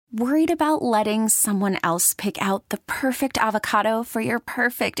Worried about letting someone else pick out the perfect avocado for your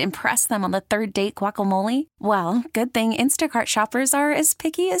perfect impress them on the third date guacamole? Well, good thing Instacart shoppers are as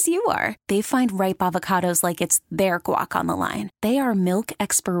picky as you are. They find ripe avocados like it's their guac on the line. They are milk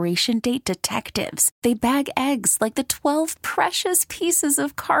expiration date detectives. They bag eggs like the 12 precious pieces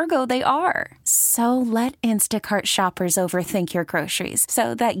of cargo they are. So let Instacart shoppers overthink your groceries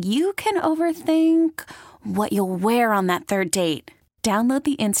so that you can overthink what you'll wear on that third date. Download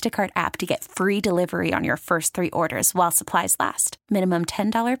the Instacart app to get free delivery on your first 3 orders while supplies last. Minimum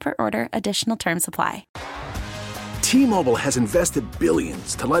 $10 per order. Additional terms apply. T-Mobile has invested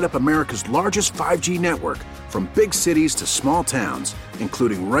billions to light up America's largest 5G network, from big cities to small towns,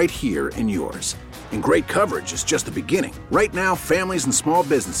 including right here in yours. And great coverage is just the beginning. Right now, families and small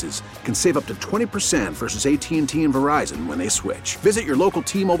businesses can save up to 20% versus AT&T and Verizon when they switch. Visit your local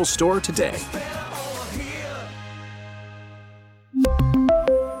T-Mobile store today.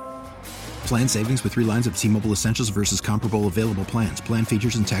 Plan savings with 3 lines of T-Mobile Essentials versus comparable available plans. Plan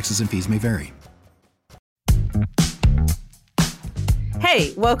features and taxes and fees may vary.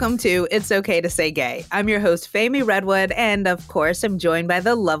 Hey, welcome to It's Okay to Say Gay. I'm your host, Femi Redwood, and of course, I'm joined by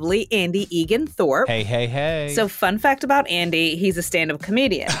the lovely Andy Egan Thorpe. Hey, hey, hey. So, fun fact about Andy, he's a stand-up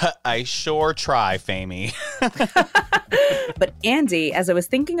comedian. I sure try, Femi. But Andy, as I was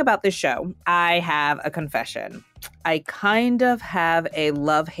thinking about this show, I have a confession. I kind of have a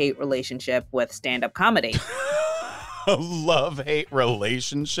love-hate relationship with stand-up comedy. A love-hate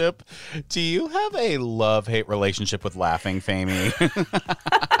relationship? Do you have a love-hate relationship with laughing, Femi?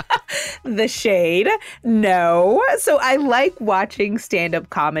 The shade? No. So I like watching stand-up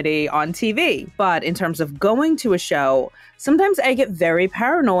comedy on TV. But in terms of going to a show, sometimes I get very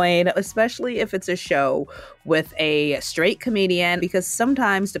paranoid, especially if it's a show with a straight comedian, because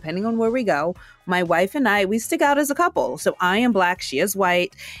sometimes, depending on where we go, my wife and I, we stick out as a couple. So I am Black, she is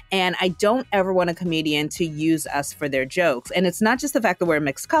white, and I don't ever want a comedian to use us for their jokes. And it's not just the fact that we're a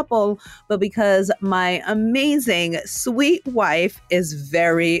mixed couple, but because my amazing, sweet wife is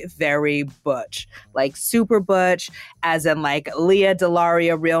very, very butch. Like super butch, as in like Leah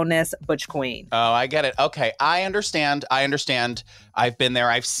Delaria realness, butch queen. Oh, I get it. Okay, I understand. I've been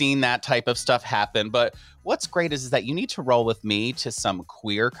there. I've seen that type of stuff happen. But what's great is that you need to roll with me to some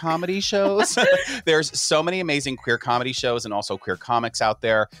queer comedy shows. There's so many amazing queer comedy shows and also queer comics out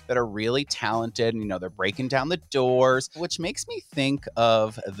there that are really talented. And, they're breaking down the doors, which makes me think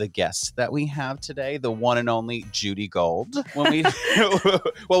of the guest that we have today, the one and only Judy Gold. When we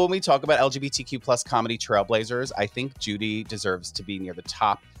talk about LGBTQ plus comedy trailblazers, I think Judy deserves to be near the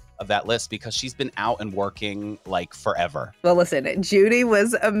top of that list because she's been out and working like forever. Well, listen, Judy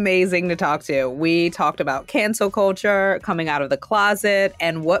was amazing to talk to. We talked about cancel culture, coming out of the closet,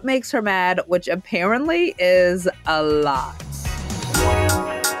 and what makes her mad, which apparently is a lot.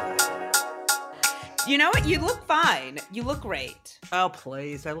 You know what? You look fine. You look great. Oh,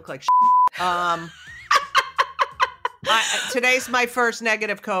 please. I look like today's my first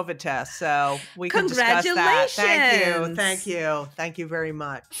negative COVID test, so we can discuss that. Thank you very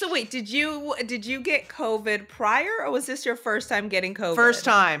much. So wait, did you get COVID prior, or was this your first time getting COVID? First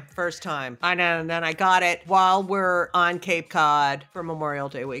time. I know, and then I got it while we're on Cape Cod for Memorial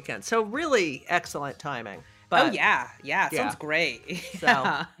Day weekend. So really excellent timing. But, yeah, sounds great.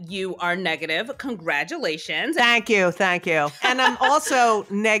 So you are negative. Congratulations. Thank you. And I'm also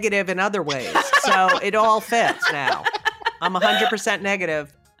negative in other ways, so it all fits now. I'm 100%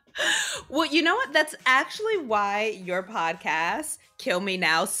 negative. Well, you know what? That's actually why your podcast, Kill Me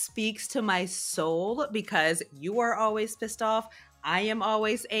Now, speaks to my soul, because you are always pissed off. I am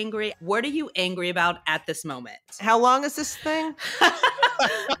always angry. What are you angry about at this moment? How long is this thing?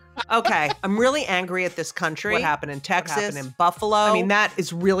 Okay, I'm really angry at this country. What happened in Texas? What happened in Buffalo? I mean, that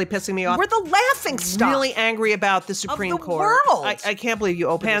is really pissing me off. We're the laughing stock. Really angry about the Supreme Court. World. I can't believe you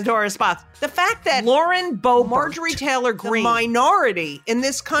opened Pandora's box. The fact that Lauren Boebert, Marjorie Taylor Greene, the minority in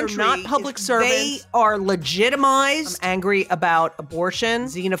this country, they're not public servants. They are legitimized. I'm angry about abortion,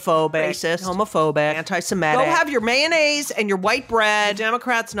 xenophobic, racist, homophobic, anti-Semitic. Go have your mayonnaise and your white bread. The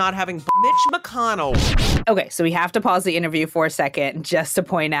Democrats not having Mitch McConnell. Okay, so we have to pause the interview for a second just to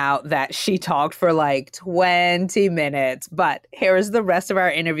point out that she talked for like 20 minutes. But here is the rest of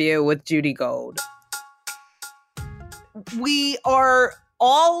our interview with Judy Gold. We are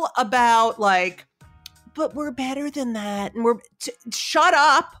all about but we're better than that. And shut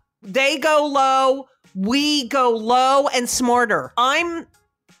up. They go low. We go low and smarter. I'm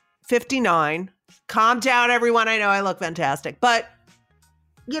 59. Calm down, everyone. I know I look fantastic. But,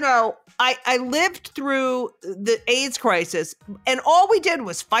 I lived through the AIDS crisis, and all we did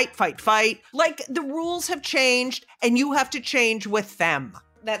was fight. Like, the rules have changed, and you have to change with them.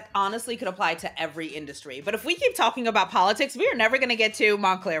 that honestly could apply to every industry. But if we keep talking about politics, we are never going to get to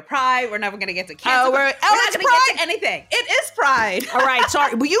Montclair Pride. We're never going to get to cancel. We're not going to get to anything. It is Pride. All right,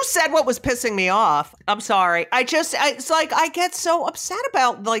 sorry. Well, you said what was pissing me off. I'm sorry. It's like I get so upset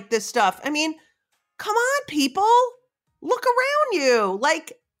about like this stuff. I mean, come on, people. Look around you.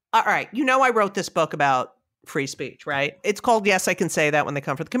 Like, all right, I wrote this book about free speech, right? It's called Yes, I Can Say That When They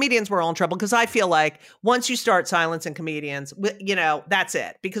Come for the Comedians. We're all in trouble because I feel like once you start silencing comedians, that's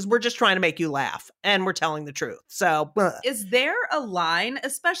it, because we're just trying to make you laugh and we're telling the truth. So is there a line,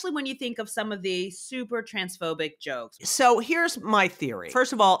 especially when you think of some of the super transphobic jokes? So here's my theory.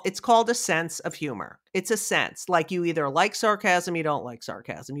 First of all, it's called a sense of humor. It's a sense. Like you either like sarcasm, you don't like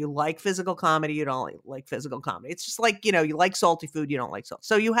sarcasm. You like physical comedy, you don't like physical comedy. It's just like, you like salty food, you don't like salt.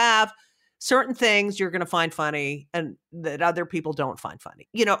 So you have certain things you're going to find funny and that other people don't find funny.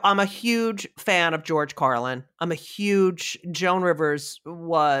 I'm a huge fan of George Carlin. Joan Rivers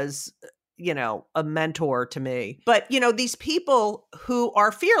was, a mentor to me. But, these people who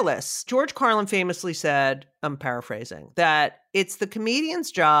are fearless, George Carlin famously said, I'm paraphrasing, that it's the comedian's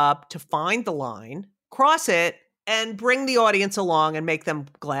job to find the line, cross it, and bring the audience along and make them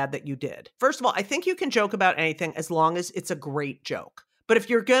glad that you did. First of all, I think you can joke about anything as long as it's a great joke. But if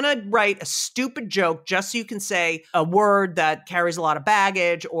you're going to write a stupid joke just so you can say a word that carries a lot of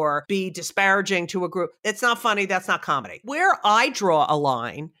baggage or be disparaging to a group, it's not funny. That's not comedy. Where I draw a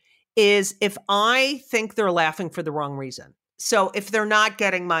line is if I think they're laughing for the wrong reason. So if they're not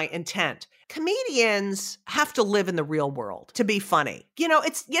getting my intent. Comedians have to live in the real world to be funny.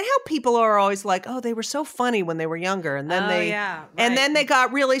 It's how people are always like, oh, they were so funny when they were younger, and then and then they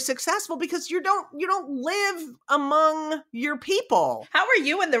got really successful because you don't live among your people. How are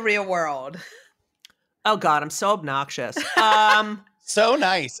you in the real world? Oh God, I'm so obnoxious. So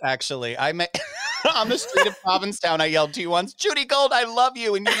nice, actually. I met on the street of Provincetown. I yelled to you once, Judy Gold, I love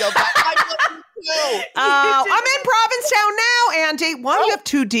you, and you yelled, I love you too. I'm in Provincetown now, Andy. Why do you have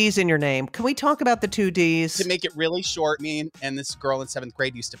 2 D's in your name? Can we talk about the 2 D's? To make it really short, me and this girl in 7th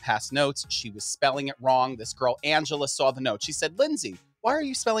grade used to pass notes. She was spelling it wrong. This girl, Angela, saw the note. She said, Lindsay, why are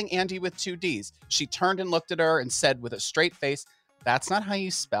you spelling Andy with 2 D's? She turned and looked at her and said with a straight face, that's not how you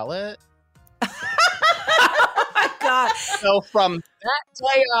spell it. Oh my God. So from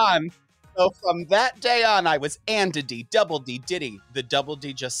that day on, I was Andedy, double D, Diddy. The double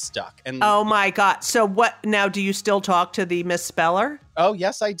D just stuck. And oh my God. So what now? Do you still talk to the misspeller? Oh,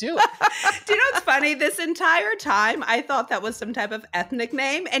 yes, I do. Do you know what's funny? This entire time, I thought that was some type of ethnic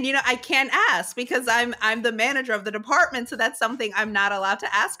name. And, I can't ask because I'm the manager of the department. So that's something I'm not allowed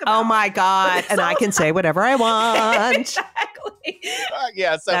to ask about. Oh, my God. And I can say whatever I want. Exactly.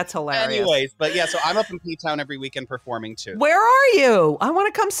 So that's hilarious. Anyways, but so I'm up in P-Town every weekend performing too. Where are you? I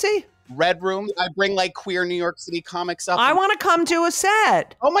want to come see. Red Room. I bring queer New York City comics up. I want to come do a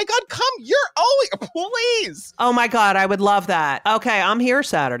set. Oh my God, come. You're always, please. Oh my God, I would love that. Okay, I'm here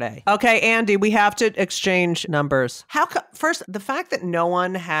Saturday. Okay, Andy, we have to exchange numbers. First, the fact that no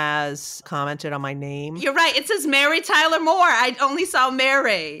one has commented on my name. You're right. It says Mary Tyler Moore. I only saw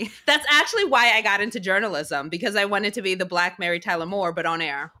Mary. That's actually why I got into journalism, because I wanted to be the Black Mary Tyler Moore, but on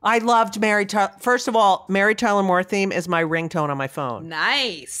air. I loved Mary Tyler. First of all, Mary Tyler Moore theme is my ringtone on my phone.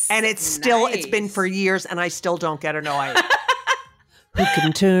 Nice. And it's been for years and I still don't get it. No, who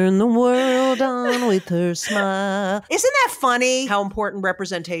can turn the world on with her smile. Isn't that funny how important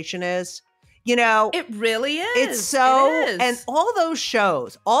representation is? It really is. It's so, and all those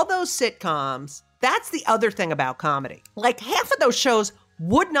shows, all those sitcoms, that's the other thing about comedy. Half of those shows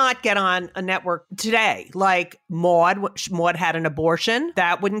would not get on a network today. Like Maude had an abortion.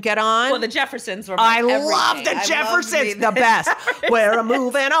 That wouldn't get on. Well, the Jeffersons were I love the Jeffersons, the best. We're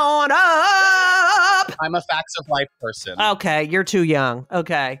moving on up. I'm a Facts of Life person. Okay, you're too young.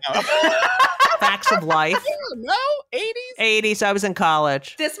 Okay. Facts of Life. Yeah, no, 80s? 80s, I was in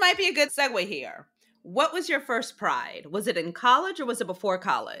college. This might be a good segue here. What was your first Pride? Was it in college or was it before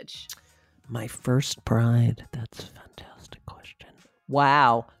college? My first Pride? That's a fantastic question.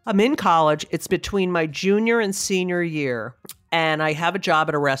 Wow. I'm in college. It's between my junior and senior year, and I have a job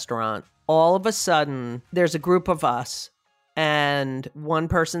at a restaurant. All of a sudden, there's a group of us, and one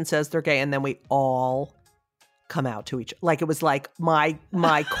person says they're gay, and then we all come out to each other. It was like my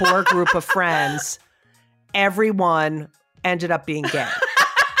core group of friends, everyone ended up being gay.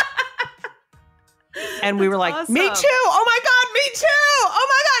 And we were like, awesome. Me too. Oh my God, me too. Oh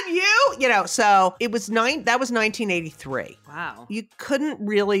my God, you. So it was that was 1983. Wow. You couldn't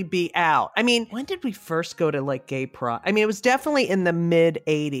really be out. I mean, when did we first go to gay pride? I mean, it was definitely in the mid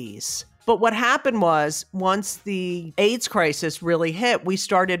 80s. But what happened was once the AIDS crisis really hit, we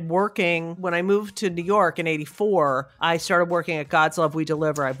started working. When I moved to New York in 84, I started working at God's Love We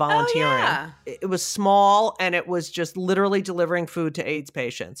Deliver. I volunteering. It was small and it was just literally delivering food to AIDS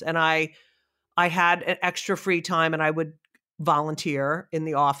patients. And I had an extra free time and I would volunteer in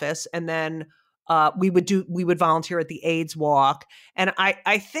the office. And then we would volunteer at the AIDS walk. And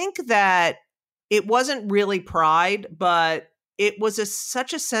I think that it wasn't really pride, but it was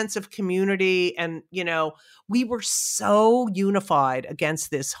such a sense of community. And, we were so unified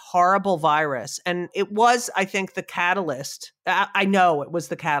against this horrible virus. And it was, I think, the catalyst. I know it was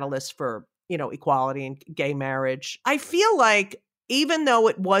the catalyst for, equality and gay marriage. I feel like even though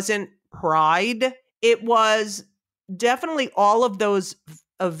it wasn't pride, it was definitely all of those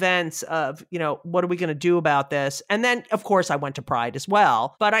events of, what are we going to do about this? And then, of course, I went to Pride as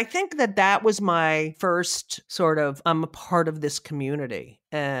well. But I think that was my first sort of, I'm a part of this community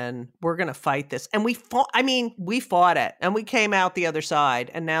and we're going to fight this. And we fought it and we came out the other side.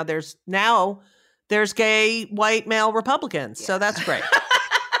 And now there's gay white male Republicans. Yeah. So that's great.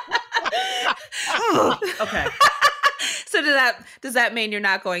 Okay. So does that mean you're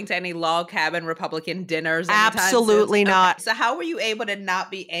not going to any log cabin Republican dinners? Absolutely not. Okay. So how were you able to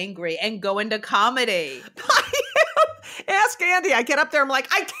not be angry and go into comedy? Ask Andy. I get up there. I'm like,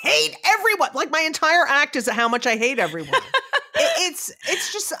 I hate everyone. Like my entire act is how much I hate everyone. It's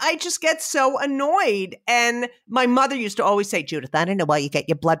just, I just get so annoyed. And my mother used to always say, Judith, I don't know why you get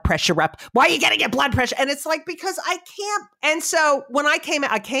your blood pressure up. Why are you getting your blood pressure? And it's like, because I can't. And so when I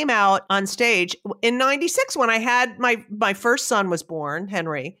came out on stage in 96 when I had my first son was born,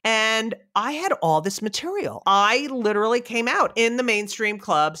 Henry, and I had all this material. I literally came out in the mainstream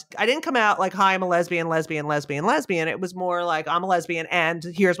clubs. I didn't come out like, hi, I'm a lesbian. It was more like, I'm a lesbian and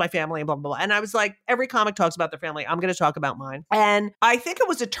here's my family and blah, blah, blah. And I was like, every comic talks about their family. I'm going to talk about mine. And I think it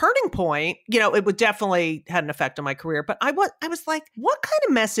was a turning point. It would definitely had an effect on my career. But I was like, what kind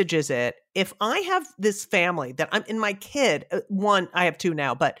of message is it if I have this family that I'm in my kid? One, I have two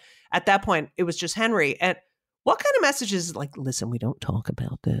now, but at that point it was just Henry. And what kind of message is like, listen, we don't talk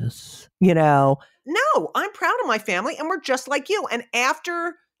about this, No, I'm proud of my family and we're just like you. And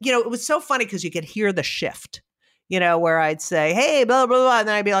after, it was so funny because you could hear the shift, where I'd say, hey, blah, blah, blah. And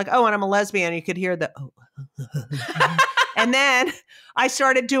then I'd be like, oh, and I'm a lesbian. And you could hear the, oh. And then I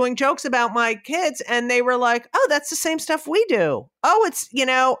started doing jokes about my kids and they were like, oh, that's the same stuff we do. Oh, it's,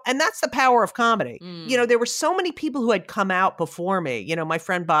 and that's the power of comedy. There were so many people who had come out before me. My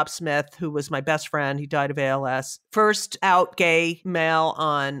friend Bob Smith, who was my best friend, he died of ALS. First out gay male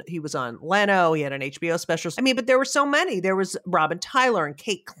he was on Leno. He had an HBO special. But there were so many. There was Robin Tyler and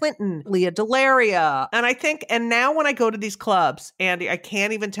Kate Clinton, Leah Delaria. And I think, and now when I go to these clubs, Andy, I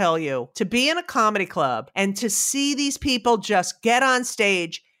can't even tell you, to be in a comedy club and to see these people just get on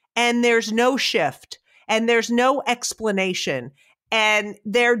stage and there's no shift and there's no explanation. And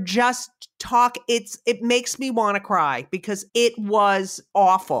they're just talk. It makes me want to cry because it was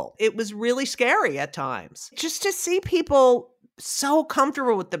awful. It was really scary at times. Just to see people so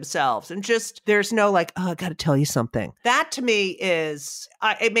comfortable with themselves and just there's no like, oh, I got to tell you something. That to me is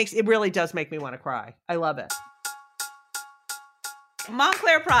it really does make me want to cry. I love it.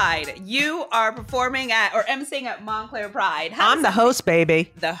 Montclair Pride. You are performing or emceeing at Montclair Pride. I'm the host,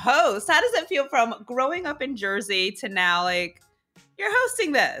 baby. The host. How does it feel from growing up in Jersey to now like you're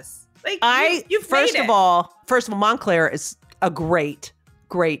hosting this? Like you've first of all, Montclair is a great,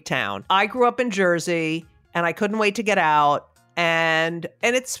 great town. I grew up in Jersey and I couldn't wait to get out. And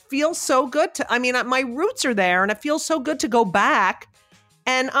it feels so good my roots are there and it feels so good to go back.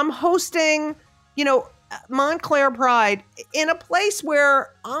 And I'm hosting, Montclair Pride in a place where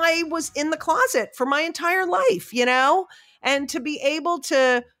I was in the closet for my entire life, and to be able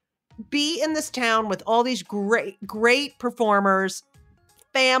to be in this town with all these great, great performers.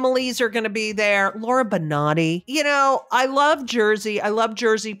 Families are going to be there. Laura Benanti. I love Jersey. I love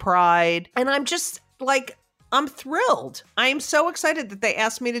Jersey Pride. And I'm just like, I'm thrilled. I am so excited that they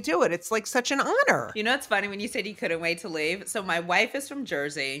asked me to do it. It's like such an honor. It's funny when you said you couldn't wait to leave. So my wife is from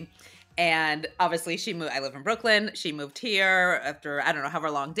Jersey. And obviously she moved, I live in Brooklyn. She moved here after, I don't know, however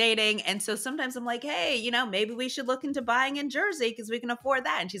long dating. And so sometimes I'm like, hey, maybe we should look into buying in Jersey because we can afford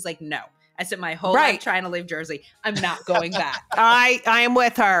that. And she's like, no. I spent my whole life trying to leave Jersey. I'm not going back. I am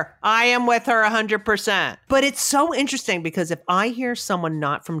with her. I am with her 100%. But it's so interesting because if I hear someone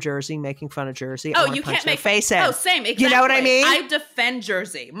not from Jersey making fun of Jersey, I want to punch their face in. Oh, same. Exactly. You know what I mean? I defend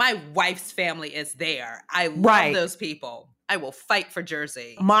Jersey. My wife's family is there. I love those people. I will fight for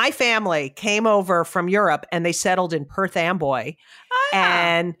Jersey. My family came over from Europe and they settled in Perth Amboy.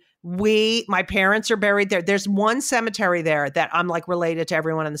 And My parents are buried there. There's one cemetery there that I'm like related to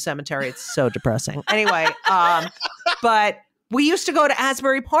everyone in the cemetery. It's so depressing. Anyway, but we used to go to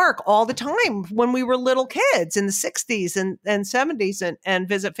Asbury Park all the time when we were little kids in the 60s and 70s and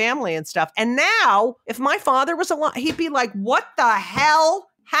visit family and stuff. And now, if my father was alive, he'd be like, what the hell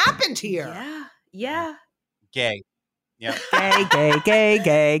happened here? Yeah. Yeah. Gay. Yeah.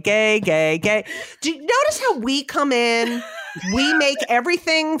 Gay. Do you notice how we come in? We make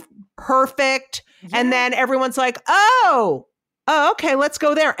everything perfect. Yeah. And then everyone's like, oh, okay, let's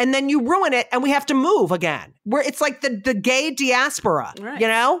go there. And then you ruin it and we have to move again. It's like the gay diaspora, you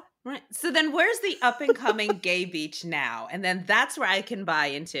know? Right. So then where's the up and coming gay beach now? And then that's where I can buy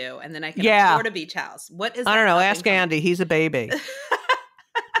into. And then I can afford a beach house. What is I don't know. Ask Andy. He's a baby.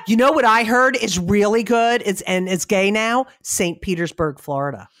 You know what I heard is really good? It's gay now? St. Petersburg,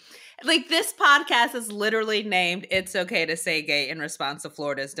 Florida. Like this podcast is literally named "It's Okay to Say Gay" in response to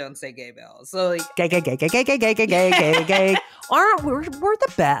Florida's "Don't Say Gay" bill. So like, gay. Aren't we're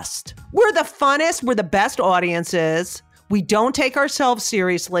the best? We're the funnest. We're the best audiences. We don't take ourselves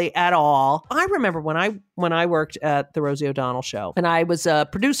seriously at all. I remember when I worked at the Rosie O'Donnell Show, and I was a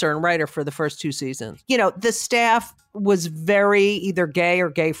producer and writer for the first 2 seasons. You know, the staff was very either gay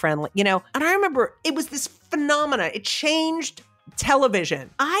or gay friendly. You know, and I remember it was this phenomena. It changed television.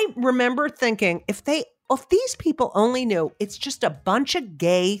 I remember thinking, if these people only knew it's just a bunch of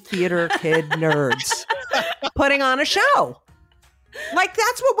gay theater kid nerds putting on a show. Like,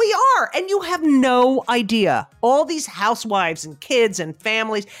 that's what we are. And you have no idea. All these housewives and kids and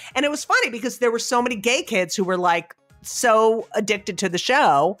families. And it was funny because there were so many gay kids who were like so addicted to the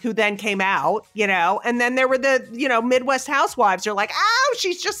show who then came out, you know, and then there were the, you know, Midwest housewives who are like, oh,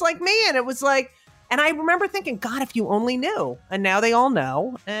 she's just like me. And it was like, and I remember thinking, God, if you only knew. And now they all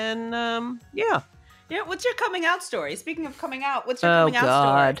know. And yeah. Yeah. What's your coming out story? Speaking of coming out, what's your coming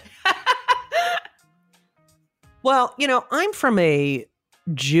out story? Well, you know, I'm from a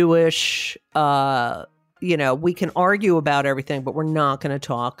Jewish, you know, we can argue about everything, but we're not going to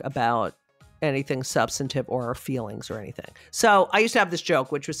talk about anything substantive or our feelings or anything. So I used to have this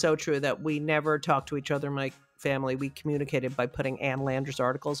joke, which was so true, that we never talked to each other in my family. We communicated by putting Ann Landers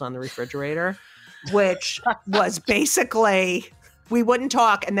articles on the refrigerator, which was basically, we wouldn't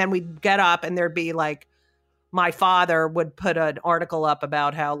talk. And then we'd get up and there'd be like, my father would put an article up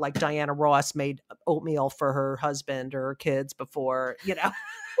about how like Diana Ross made oatmeal for her husband or her kids before, you know,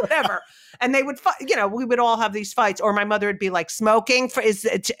 whatever. And they would, you know, we would all have these fights. Or my mother would be like, smoking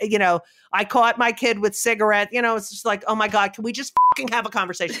you know, I caught my kid with cigarette. You know, it's just like, oh my God, can we just fucking have a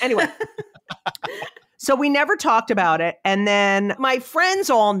conversation? Anyway. So we never talked about it. And then my friends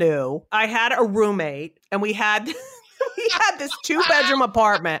all knew I had a roommate and we had this 2-bedroom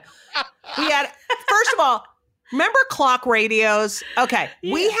apartment. We had, first of all, remember clock radios? Okay.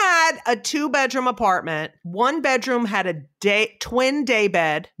 Yeah. We had a 2-bedroom apartment. One bedroom had a twin day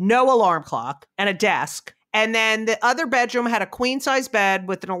bed, no alarm clock, and a desk. And then the other bedroom had a queen size bed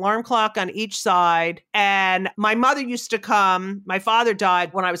with an alarm clock on each side. And my mother used to come. My father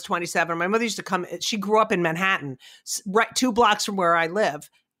died when I was 27. My mother used to come. She grew up in Manhattan, right 2 blocks from where I live.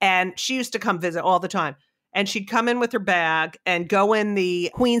 And she used to come visit all the time. And she'd come in with her bag and go in the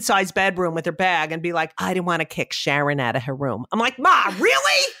queen size bedroom with her bag and be like, I didn't want to kick Sharon out of her room. I'm like, Ma,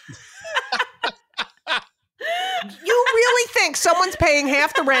 really? You really think someone's paying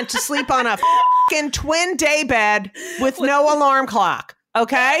half the rent to sleep on a fucking twin day bed with no alarm clock?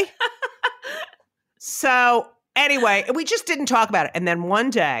 Okay. So anyway, we just didn't talk about it. And then one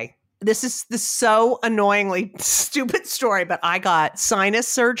day, this is so annoyingly stupid story, but I got sinus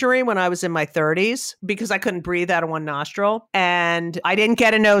surgery when I was in my 30s because I couldn't breathe out of one nostril. And I didn't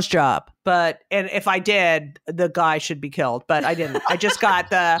get a nose job. And if I did, the guy should be killed. But I didn't. I just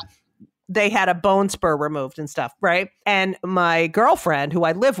got they had a bone spur removed and stuff, right? And my girlfriend, who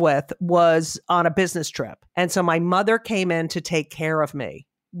I live with, was on a business trip. And so my mother came in to take care of me,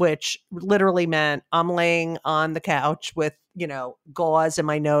 which literally meant I'm laying on the couch with, you know, gauze in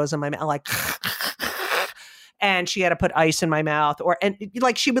my nose and my mouth, like, and she had to put ice in my mouth, and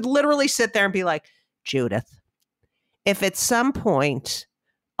like, she would literally sit there and be like, Judith, if at some point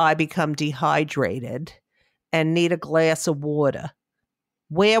I become dehydrated and need a glass of water,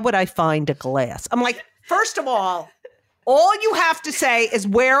 where would I find a glass? I'm like, first of all you have to say is,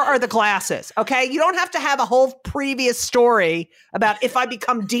 where are the glasses? Okay. You don't have to have a whole previous story about if I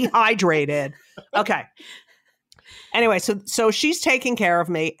become dehydrated. Okay. Anyway, so she's taking care of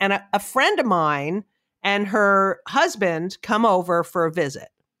me, and a friend of mine and her husband come over for a visit.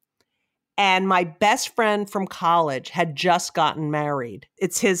 And my best friend from college had just gotten married.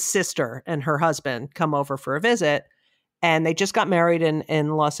 It's his sister and her husband come over for a visit. And they just got married in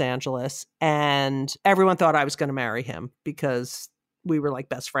Los Angeles. And everyone thought I was going to marry him because we were like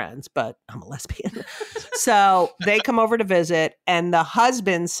best friends, but I'm a lesbian. So they come over to visit. And the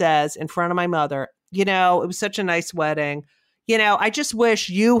husband says in front of my mother, it was such a nice wedding. I just wish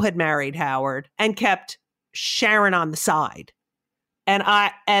you had married Howard and kept Sharon on the side. And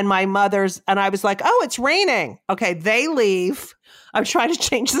I was like, oh, it's raining. Okay, they leave. I'm trying to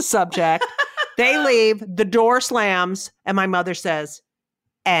change the subject. They leave, the door slams, and my mother says,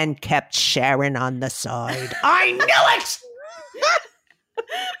 and kept Sharon on the side. I knew it!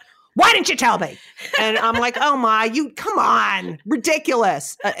 Why didn't you tell me? And I'm like, oh my, come on,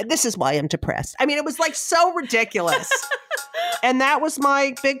 ridiculous. This is why I'm depressed. I mean, it was like so ridiculous. And that was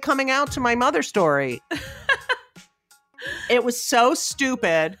my big coming out to my mother story. It was so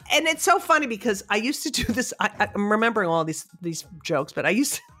stupid. And it's so funny because I used to do this. I'm remembering all these jokes, but I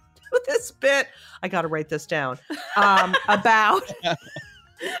used to do this bit. I got to write this down. About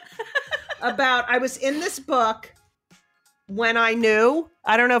I was in this book When I Knew.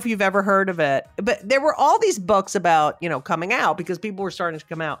 I don't know if you've ever heard of it, but there were all these books about, coming out because people were starting to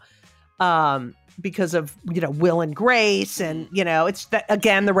come out because of, Will and Grace. And, it's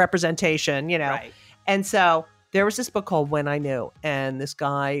again, the representation, Right. And so there was this book called When I Knew, and this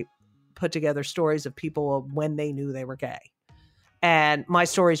guy put together stories of people when they knew they were gay. And my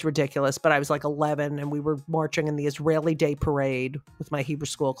story's ridiculous, but I was like 11 and we were marching in the Israeli Day Parade with my Hebrew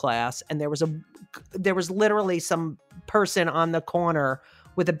school class. And there was literally some person on the corner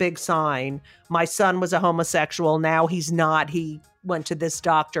with a big sign. My son was a homosexual. Now he's not. He went to this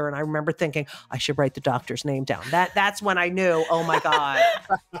doctor. And I remember thinking, I should write the doctor's name down. That's when I knew, oh my God.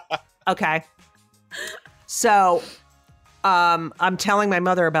 Okay. So I'm telling my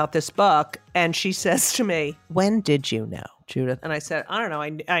mother about this book, and she says to me, when did you know, Judith? And I said, I don't know.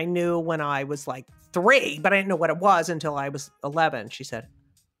 I knew when I was like 3, but I didn't know what it was until I was 11. She said,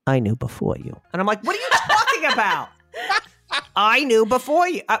 I knew before you. And I'm like, what are you talking about? I knew before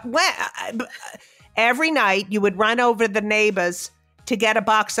you. Every night you would run over to the neighbors to get a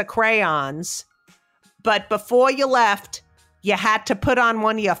box of crayons, but before you left, you had to put on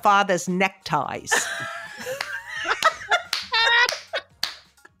one of your father's neckties.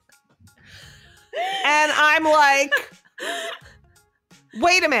 And I'm like,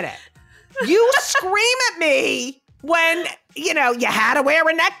 wait a minute. You scream at me when, you had to wear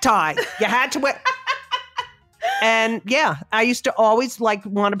a necktie. You had to wear. And yeah, I used to always want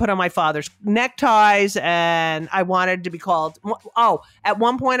to put on my father's neckties, and I wanted to be called. Oh, at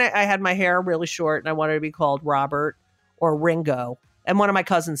one point I had my hair really short and I wanted to be called Robert or Ringo. And one of my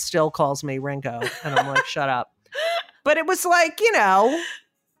cousins still calls me Ringo. And I'm like, shut up. But it was like,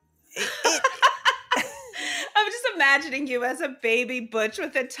 I'm just imagining you as a baby Butch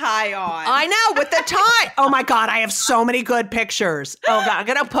with a tie on. I know, with the tie. Oh my God, I have so many good pictures. Oh God, I'm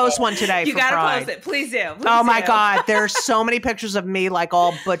going to post one today you for gotta Pride. Post it. Please do. My God, there's so many pictures of me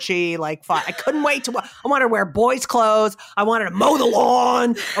all butchy, I couldn't wait I wanted to wear boys' clothes. I wanted to mow the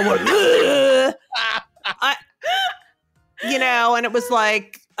lawn. I wanted and it was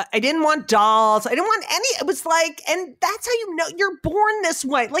like, I didn't want dolls. I didn't want any. It was like, and that's how you know you're born this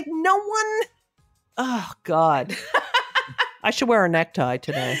way. Like no one. Oh God. I should wear a necktie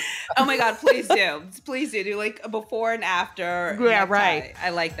today. Oh my God, please do. Please do. Do a before and after. Yeah, necktie. right. I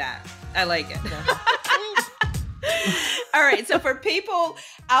like that. I like it. All right. So for people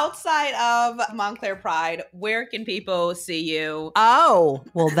outside of Montclair Pride, where can people see you? Oh,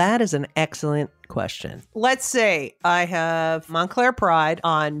 well, that is an excellent question. Let's see. I have Montclair Pride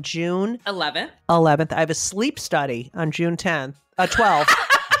on June 11th. I have a sleep study on June 12th.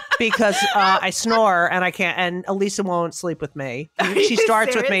 Because I snore and I can't, and Elisa won't sleep with me. She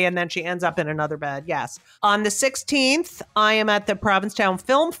starts with me and then she ends up in another bed. Yes. On the 16th, I am at the Provincetown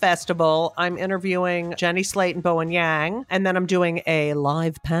Film Festival. I'm interviewing Jenny Slate and Bowen Yang. And then I'm doing a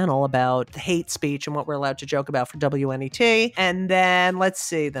live panel about hate speech and what we're allowed to joke about for WNET. And then let's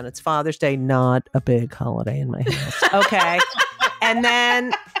see, then it's Father's Day, not a big holiday in my house. Okay. And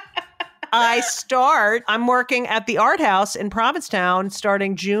then I'm working at the Art House in Provincetown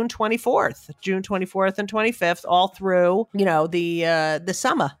starting June 24th and 25th, all through, the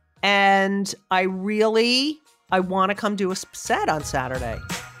summer. And I want to come do a set on Saturday.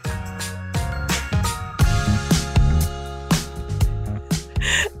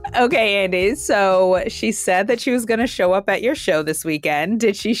 Okay, Andy. So she said that she was going to show up at your show this weekend.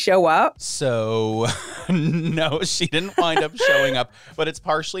 Did she show up? So, no, she didn't wind up showing up, but it's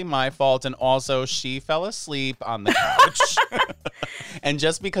partially my fault. And also, she fell asleep on the couch. And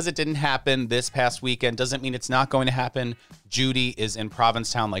just because it didn't happen this past weekend doesn't mean it's not going to happen Judy is in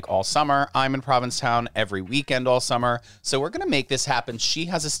Provincetown like all summer. I'm in Provincetown every weekend all summer. So we're going to make this happen. She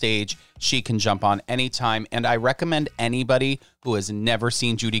has a stage she can jump on anytime. And I recommend anybody who has never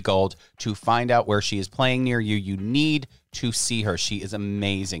seen Judy Gold to find out where she is playing near you. You need to see her. She is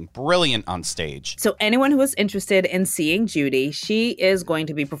amazing, brilliant on stage. So anyone who is interested in seeing Judy, she is going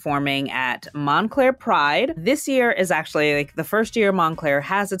to be performing at Montclair Pride. This year is actually like the first year Montclair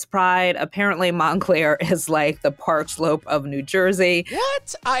has its Pride. Apparently Montclair is like the Park Slope of New Jersey.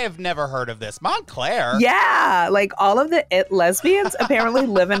 What? I have never heard of this. Montclair? Yeah, like all of the it lesbians apparently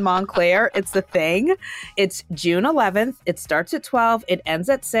live in Montclair. It's the thing. It's June 11th. It starts at 12. It ends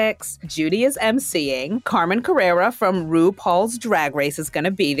at 6. Judy is emceeing. Carmen Carrera from RuPaul's Drag Race is going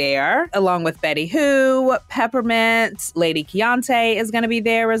to be there, along with Betty Who, Peppermint, Lady Chianti is going to be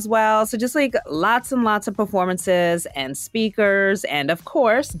there as well. So just like lots and lots of performances and speakers. And of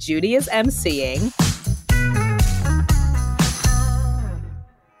course, Judy is emceeing.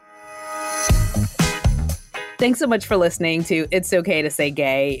 Thanks so much for listening to It's Okay to Say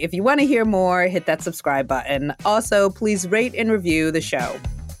Gay. If you want to hear more, hit that subscribe button. Also, please rate and review the show.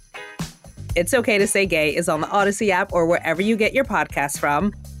 It's Okay to Say Gay is on the Odyssey app or wherever you get your podcasts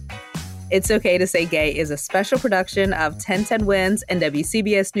from. It's Okay to Say Gay is a special production of 1010 Wins and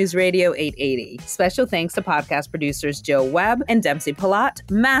WCBS News Radio 880. Special thanks to podcast producers Joe Webb and Dempsey Palat.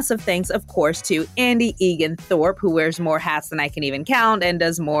 Massive thanks, of course, to Andy Egan Thorpe, who wears more hats than I can even count and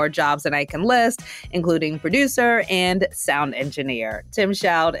does more jobs than I can list, including producer and sound engineer. Tim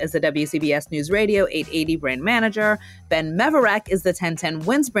Schaud is the WCBS News Radio 880 brand manager. Ben Meverek is the 1010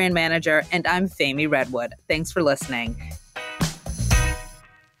 Wins brand manager, and I'm Fami Redwood. Thanks for listening.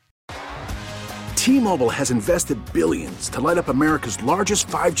 T-Mobile has invested billions to light up America's largest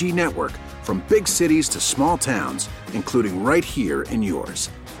 5G network, from big cities to small towns, including right here in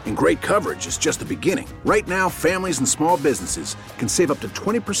yours. And great coverage is just the beginning. Right now, families and small businesses can save up to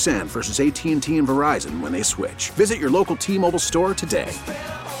 20% versus AT&T and Verizon when they switch. Visit your local T-Mobile store today.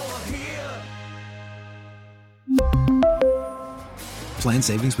 Plan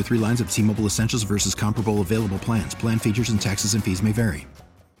savings with 3 lines of T-Mobile Essentials versus comparable available plans. Plan features and taxes and fees may vary.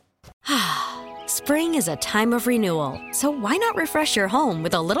 Spring is a time of renewal, so why not refresh your home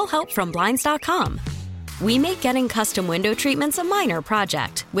with a little help from Blinds.com? We make getting custom window treatments a minor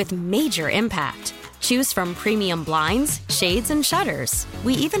project with major impact. Choose from premium blinds, shades, and shutters.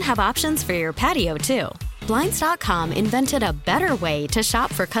 We even have options for your patio, too. Blinds.com invented a better way to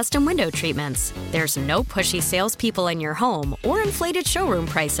shop for custom window treatments. There's no pushy salespeople in your home or inflated showroom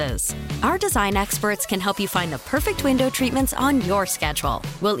prices. Our design experts can help you find the perfect window treatments on your schedule.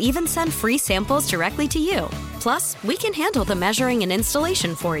 We'll even send free samples directly to you. Plus, we can handle the measuring and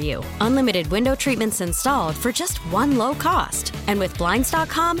installation for you. Unlimited window treatments installed for just one low cost. And with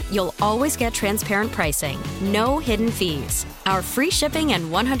Blinds.com, you'll always get transparent pricing. No hidden fees. Our free shipping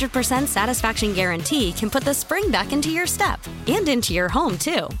and 100% satisfaction guarantee can put the spring back into your step and into your home,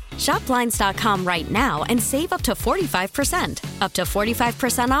 too. Shop Blinds.com right now and save up to 45%. Up to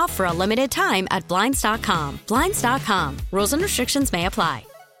 45% off for a limited time at Blinds.com. Blinds.com. Rules and restrictions may apply.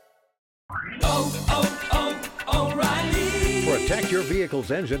 O'Reilly. Protect your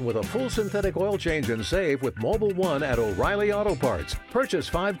vehicle's engine with a full synthetic oil change and save with Mobil 1 at O'Reilly Auto Parts. Purchase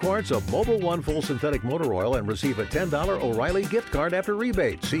 5 quarts of Mobil 1 full synthetic motor oil and receive a $10 O'Reilly gift card after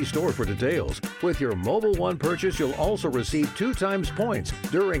rebate. See store for details. With your Mobil 1 purchase, you'll also receive 2 times points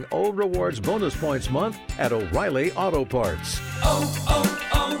during O Rewards Bonus Points Month at O'Reilly Auto Parts.